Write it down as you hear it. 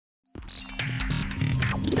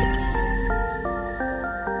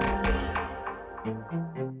Hey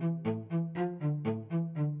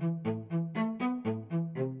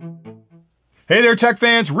there, tech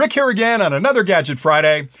fans. Rick here again on another Gadget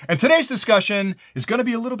Friday. And today's discussion is going to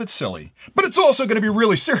be a little bit silly, but it's also going to be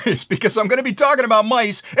really serious because I'm going to be talking about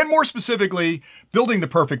mice and more specifically, building the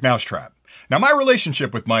perfect mousetrap. Now, my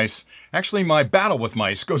relationship with mice, actually my battle with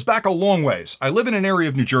mice, goes back a long ways. I live in an area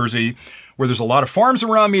of New Jersey where there's a lot of farms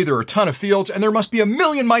around me, there are a ton of fields, and there must be a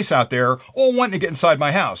million mice out there all wanting to get inside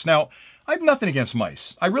my house. Now, I have nothing against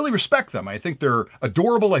mice. I really respect them. I think they're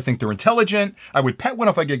adorable. I think they're intelligent. I would pet one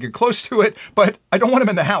if I could get close to it, but I don't want them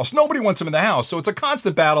in the house. Nobody wants them in the house. So it's a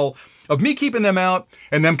constant battle of me keeping them out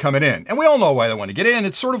and them coming in. And we all know why they want to get in.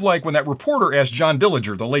 It's sort of like when that reporter asked John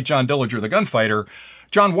Dillinger, the late John Dillinger, the gunfighter,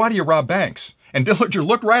 "John, why do you rob banks?" And Dillinger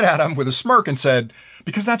looked right at him with a smirk and said,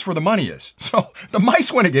 "Because that's where the money is." So the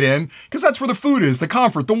mice want to get in because that's where the food is, the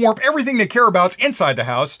comfort, the warmth, everything they care about is inside the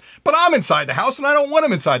house. But I'm inside the house and I don't want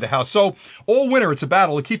them inside the house. So all winter it's a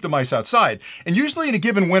battle to keep the mice outside. And usually in a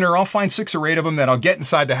given winter, I'll find 6 or 8 of them that I'll get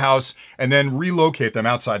inside the house and then relocate them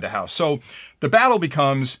outside the house. So the battle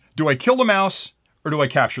becomes, do I kill the mouse or do I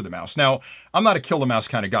capture the mouse? Now, I'm not a kill the mouse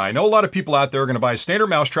kind of guy. I know a lot of people out there are going to buy a standard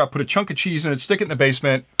mousetrap, put a chunk of cheese in it, stick it in the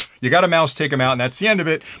basement. You got a mouse, take them out, and that's the end of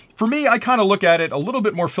it. For me, I kind of look at it a little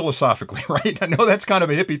bit more philosophically, right? I know that's kind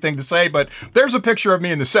of a hippie thing to say, but there's a picture of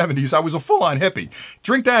me in the 70s. I was a full-on hippie.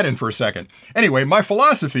 Drink that in for a second. Anyway, my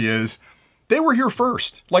philosophy is, they were here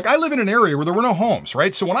first. Like, I live in an area where there were no homes,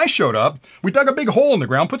 right? So when I showed up, we dug a big hole in the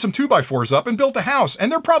ground, put some 2x4s up, and built a house.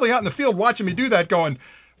 And they're probably out in the field watching me do that going,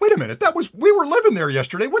 wait a minute, we were living there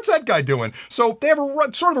yesterday. What's that guy doing? So they have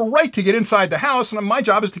sort of a right to get inside the house, and my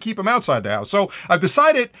job is to keep them outside the house. So I've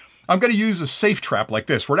decided I'm going to use a safe trap like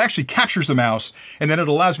this, where it actually captures the mouse, and then it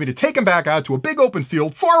allows me to take them back out to a big open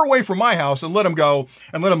field far away from my house and let them go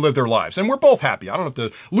and let them live their lives. And we're both happy. I don't have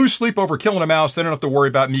to lose sleep over killing a mouse. They don't have to worry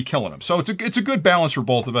about me killing them. So it's a good balance for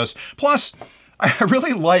both of us. Plus, I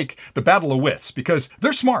really like the battle of wits because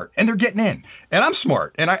they're smart and they're getting in, and I'm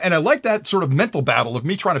smart, and I like that sort of mental battle of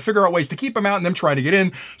me trying to figure out ways to keep them out and them trying to get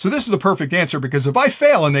in. So this is the perfect answer, because if I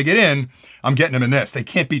fail and they get in, I'm getting them in this. They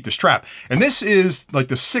can't beat this trap. And this is like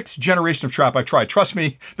the 6th generation of trap I've tried. Trust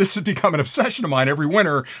me, this has become an obsession of mine every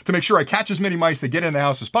winter to make sure I catch as many mice that get in the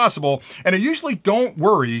house as possible. And I usually don't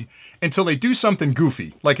worry until they do something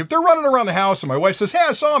goofy. Like if they're running around the house and my wife says, "Hey,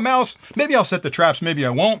 I saw a mouse," maybe I'll set the traps, maybe I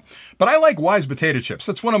won't. But I like Wise potato chips.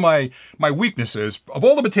 That's one of my weaknesses. Of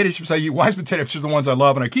all the potato chips I eat, Wise potato chips are the ones I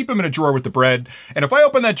love, and I keep them in a drawer with the bread. And if I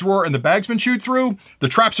open that drawer and the bag's been chewed through, the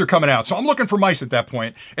traps are coming out. So I'm looking for mice at that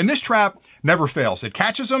point. And this trap never fails. It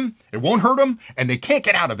catches them, it won't hurt them, and they can't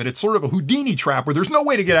get out of it. It's sort of a Houdini trap where there's no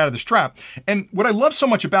way to get out of this trap. And what I love so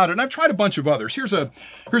much about it, and I've tried a bunch of others. Here's a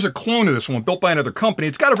clone of this one built by another company.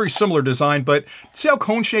 It's got a very similar design, but see how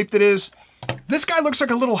cone-shaped it is? This guy looks like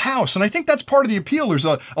a little house, and I think that's part of the appeal. There's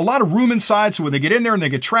a lot of room inside, so when they get in there and they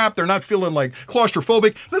get trapped, they're not feeling like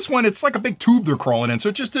claustrophobic. This one, it's like a big tube they're crawling in, so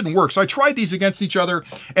it just didn't work. So I tried these against each other,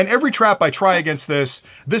 and every trap I try against this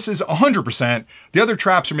is 100%. The other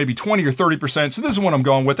traps are maybe 20 or 30%, so this is what I'm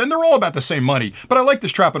going with, and they're all about the same money, but I like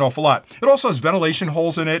this trap an awful lot. It also has ventilation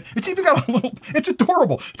holes in it. It's even got it's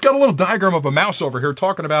adorable. It's got a little diagram of a mouse over here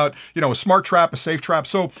talking about, a smart trap, a safe trap,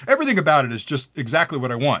 so everything about it is just exactly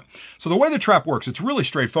what I want. So the way the trap works, it's really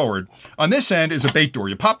straightforward. On this end is a bait door.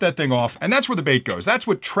 You pop that thing off, and that's where the bait goes. That's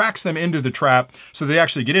what tracks them into the trap so they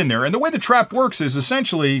actually get in there. And the way the trap works is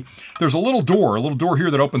essentially there's a little door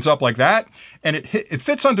here that opens up like that, and it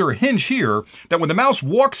fits under a hinge here that when the mouse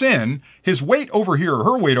walks in, his weight over here, or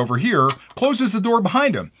her weight over here, closes the door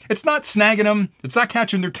behind him. It's not snagging them. It's not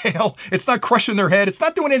catching their tail. It's not crushing their head. It's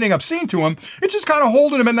not doing anything obscene to them. It's just kind of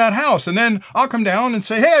holding them in that house. And then I'll come down and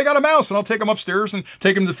say, "Hey, I got a mouse," and I'll take them upstairs and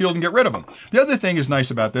take them to the field and get rid of them. The other thing is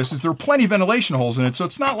nice about this is there are plenty of ventilation holes in it, so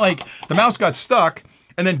it's not like the mouse got stuck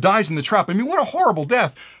and then dies in the trap. I mean, what a horrible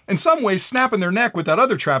death. In some ways, snapping their neck with that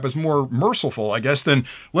other trap is more merciful, I guess, than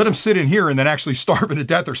let them sit in here and then actually starving to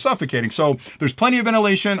death or suffocating. So there's plenty of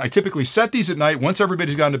ventilation. I typically set these at night. Once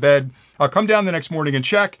everybody's gone to bed, I'll come down the next morning and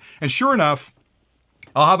check. And sure enough,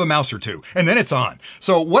 I'll have a mouse or two, and then it's on.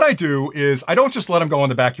 So what I do is I don't just let them go in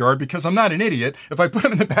the backyard because I'm not an idiot. If I put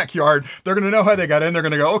them in the backyard, they're going to know how they got in. They're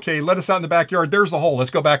going to go, "Okay, let us out in the backyard. There's the hole.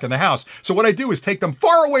 Let's go back in the house." So what I do is take them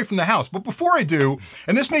far away from the house. But before I do,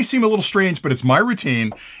 and this may seem a little strange, but it's my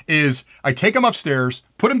routine, is I take them upstairs,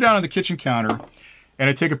 put them down on the kitchen counter, and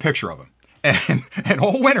I take a picture of them. And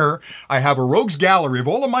all winter, I have a rogues gallery of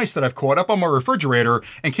all the mice that I've caught up on my refrigerator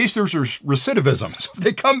in case there's recidivism. So if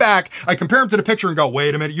they come back, I compare them to the picture and go,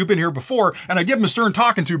 wait a minute, you've been here before, and I give them a stern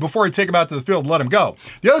talking to before I take them out to the field and let them go.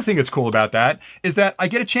 The other thing that's cool about that is that I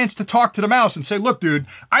get a chance to talk to the mouse and say, look, dude,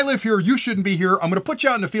 I live here, you shouldn't be here, I'm gonna put you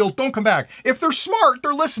out in the field, don't come back. If they're smart,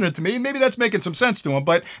 they're listening to me, maybe that's making some sense to them,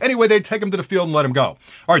 but anyway, they take them to the field and let them go.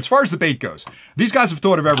 All right, as far as the bait goes, these guys have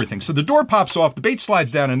thought of everything. So the door pops off, the bait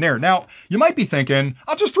slides down in there. Now, you might be thinking,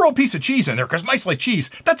 I'll just throw a piece of cheese in there because mice like cheese.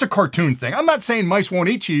 That's a cartoon thing. I'm not saying mice won't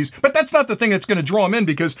eat cheese, but that's not the thing that's going to draw them in,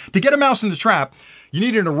 because to get a mouse in the trap, you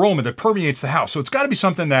need an aroma that permeates the house. So it's got to be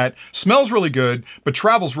something that smells really good, but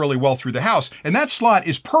travels really well through the house. And that slot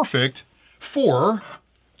is perfect for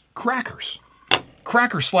crackers.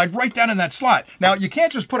 Crackers slide right down in that slot. Now, you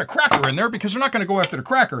can't just put a cracker in there because they're not going to go after the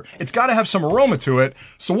cracker. It's got to have some aroma to it.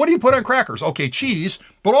 So what do you put on crackers? Okay, cheese,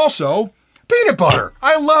 but also peanut butter.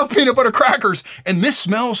 I love peanut butter crackers. And this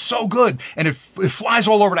smells so good. And it flies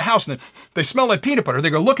all over the house, and they smell like peanut butter. They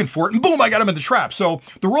go looking for it, and boom, I got them in the trap. So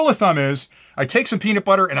the rule of thumb is, I take some peanut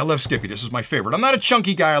butter, and I love Skippy. This is my favorite. I'm not a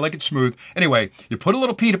chunky guy. I like it smooth. Anyway, you put a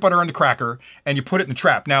little peanut butter in the cracker, and you put it in the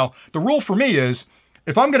trap. Now, the rule for me is,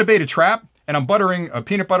 if I'm going to bait a trap, and I'm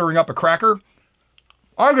peanut buttering up a cracker,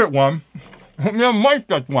 I get one, and then Mike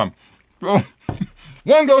gets one. So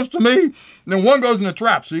one goes to me, and then one goes in the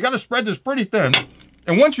trap. So you got to spread this pretty thin.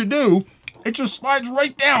 And once you do, it just slides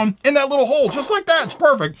right down in that little hole, just like that. It's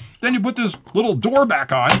perfect. Then you put this little door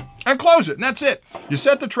back on and close it, and that's it. You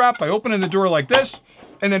set the trap by opening the door like this,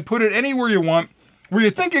 and then put it anywhere you want, where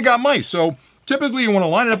you think you got mice. So typically you want to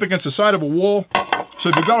line it up against the side of a wall. So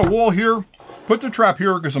if you've got a wall here, put the trap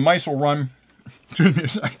here because the mice will run. Excuse me a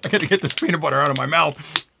second. I got to get this peanut butter out of my mouth.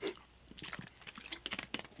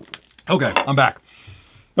 Okay, I'm back.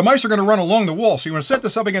 The mice are going to run along the wall, so you want to set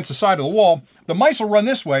this up against the side of the wall. The mice will run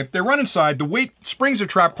this way. They run inside, the weight springs the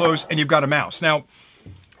trap closed, and you've got a mouse. Now,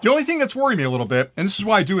 the only thing that's worrying me a little bit, and this is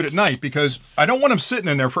why I do it at night, because I don't want them sitting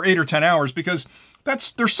in there for 8 or 10 hours, because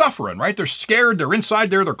they're suffering, right? They're scared, they're inside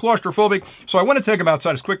there, they're claustrophobic. So I want to take them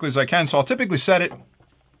outside as quickly as I can, so I'll typically set it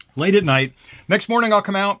late at night. Next morning I'll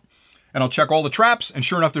come out, and I'll check all the traps, and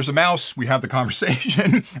sure enough, there's a mouse. We have the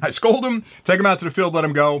conversation. I scold them, take them out to the field, let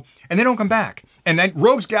them go, and they don't come back. And that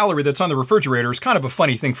rogues gallery that's on the refrigerator is kind of a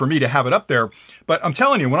funny thing for me to have it up there. But I'm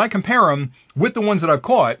telling you, when I compare them with the ones that I've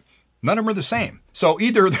caught, none of them are the same. So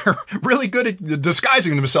either they're really good at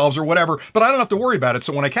disguising themselves or whatever, but I don't have to worry about it.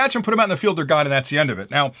 So when I catch them, put them out in the field, they're gone, and that's the end of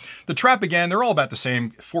it. Now, the trap, again, they're all about the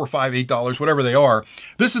same, $4, $5, $8, whatever they are.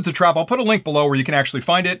 This is the trap. I'll put a link below where you can actually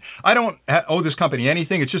find it. I don't owe this company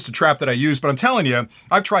anything. It's just a trap that I use, but I'm telling you,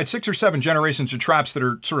 I've tried 6 or 7 generations of traps that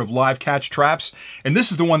are sort of live catch traps, and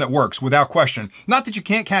this is the one that works without question. Not that you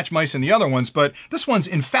can't catch mice in the other ones, but this one's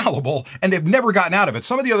infallible, and they've never gotten out of it.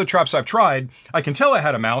 Some of the other traps I've tried, I can tell I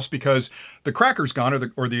had a mouse because the cracker's gone,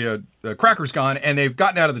 or the cracker's gone, and they've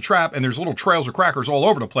gotten out of the trap, and there's little trails of crackers all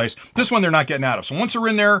over the place. This one they're not getting out of. So once they're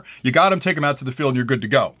in there, you got them, take them out to the field, and you're good to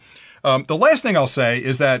go. The last thing I'll say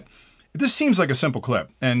is that this seems like a simple clip.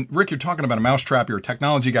 And Rick, you're talking about a mousetrap, you're a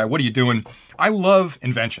technology guy, what are you doing? I love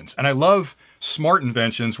inventions, and I love smart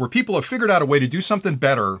inventions where people have figured out a way to do something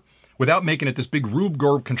better without making it this big Rube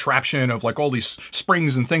Goldberg contraption of like all these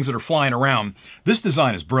springs and things that are flying around. This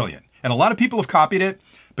design is brilliant, and a lot of people have copied it,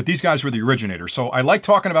 but these guys were the originators. So I like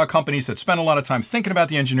talking about companies that spend a lot of time thinking about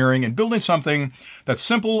the engineering and building something that's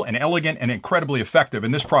simple and elegant and incredibly effective,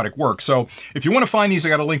 and this product works. So if you want to find these, I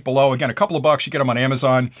got a link below. Again, a couple of bucks, you get them on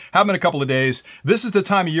Amazon, have them in a couple of days. This is the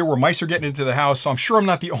time of year where mice are getting into the house, so I'm sure I'm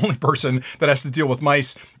not the only person that has to deal with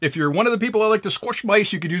mice. If you're one of the people that like to squish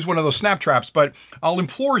mice, you could use one of those snap traps, but I'll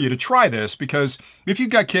implore you to try this, because if you've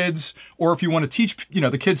got kids, or if you want to teach,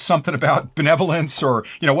 the kids something about benevolence or,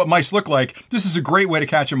 what mice look like, this is a great way to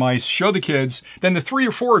catch a mice, show the kids, then the 3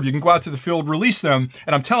 or 4 of you can go out to the field, release them,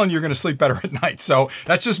 and I'm telling you, you're going to sleep better at night. So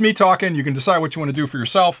that's just me talking. You can decide what you want to do for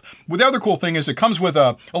yourself. Well, the other cool thing is it comes with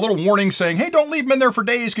a little warning saying, hey, don't leave them in there for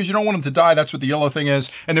days because you don't want them to die. That's what the yellow thing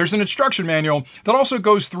is. And there's an instruction manual that also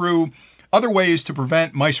goes through other ways to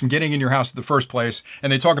prevent mice from getting in your house in the first place.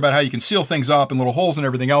 And they talk about how you can seal things up and little holes and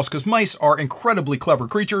everything else, because mice are incredibly clever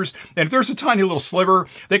creatures. And if there's a tiny little sliver,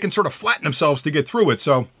 they can sort of flatten themselves to get through it.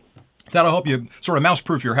 So that'll help you sort of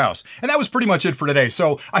mouse-proof your house. And that was pretty much it for today.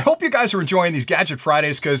 So I hope you guys are enjoying these Gadget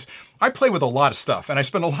Fridays, because I play with a lot of stuff, and I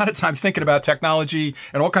spend a lot of time thinking about technology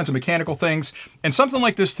and all kinds of mechanical things, and something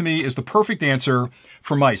like this to me is the perfect answer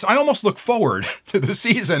for mice. I almost look forward to the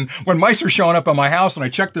season when mice are showing up at my house, and I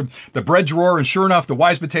check the bread drawer, and sure enough, the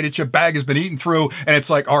wise potato chip bag has been eaten through, and it's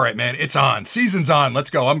like, all right, man, it's on. Season's on. Let's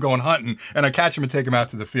go. I'm going hunting, and I catch them and take them out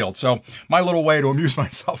to the field. So my little way to amuse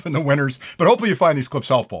myself in the winters, but hopefully you find these clips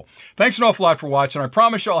helpful. Thanks an awful lot for watching. I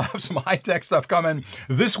promise you I'll have some high-tech stuff coming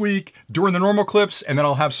this week during the normal clips, and then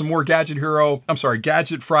I'll have some more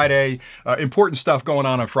Gadget Friday, important stuff going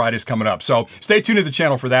on Fridays coming up. So stay tuned to the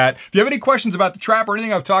channel for that. If you have any questions about the trap or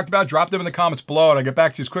anything I've talked about, drop them in the comments below, and I'll get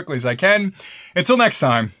back to you as quickly as I can. Until next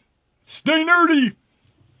time, stay nerdy!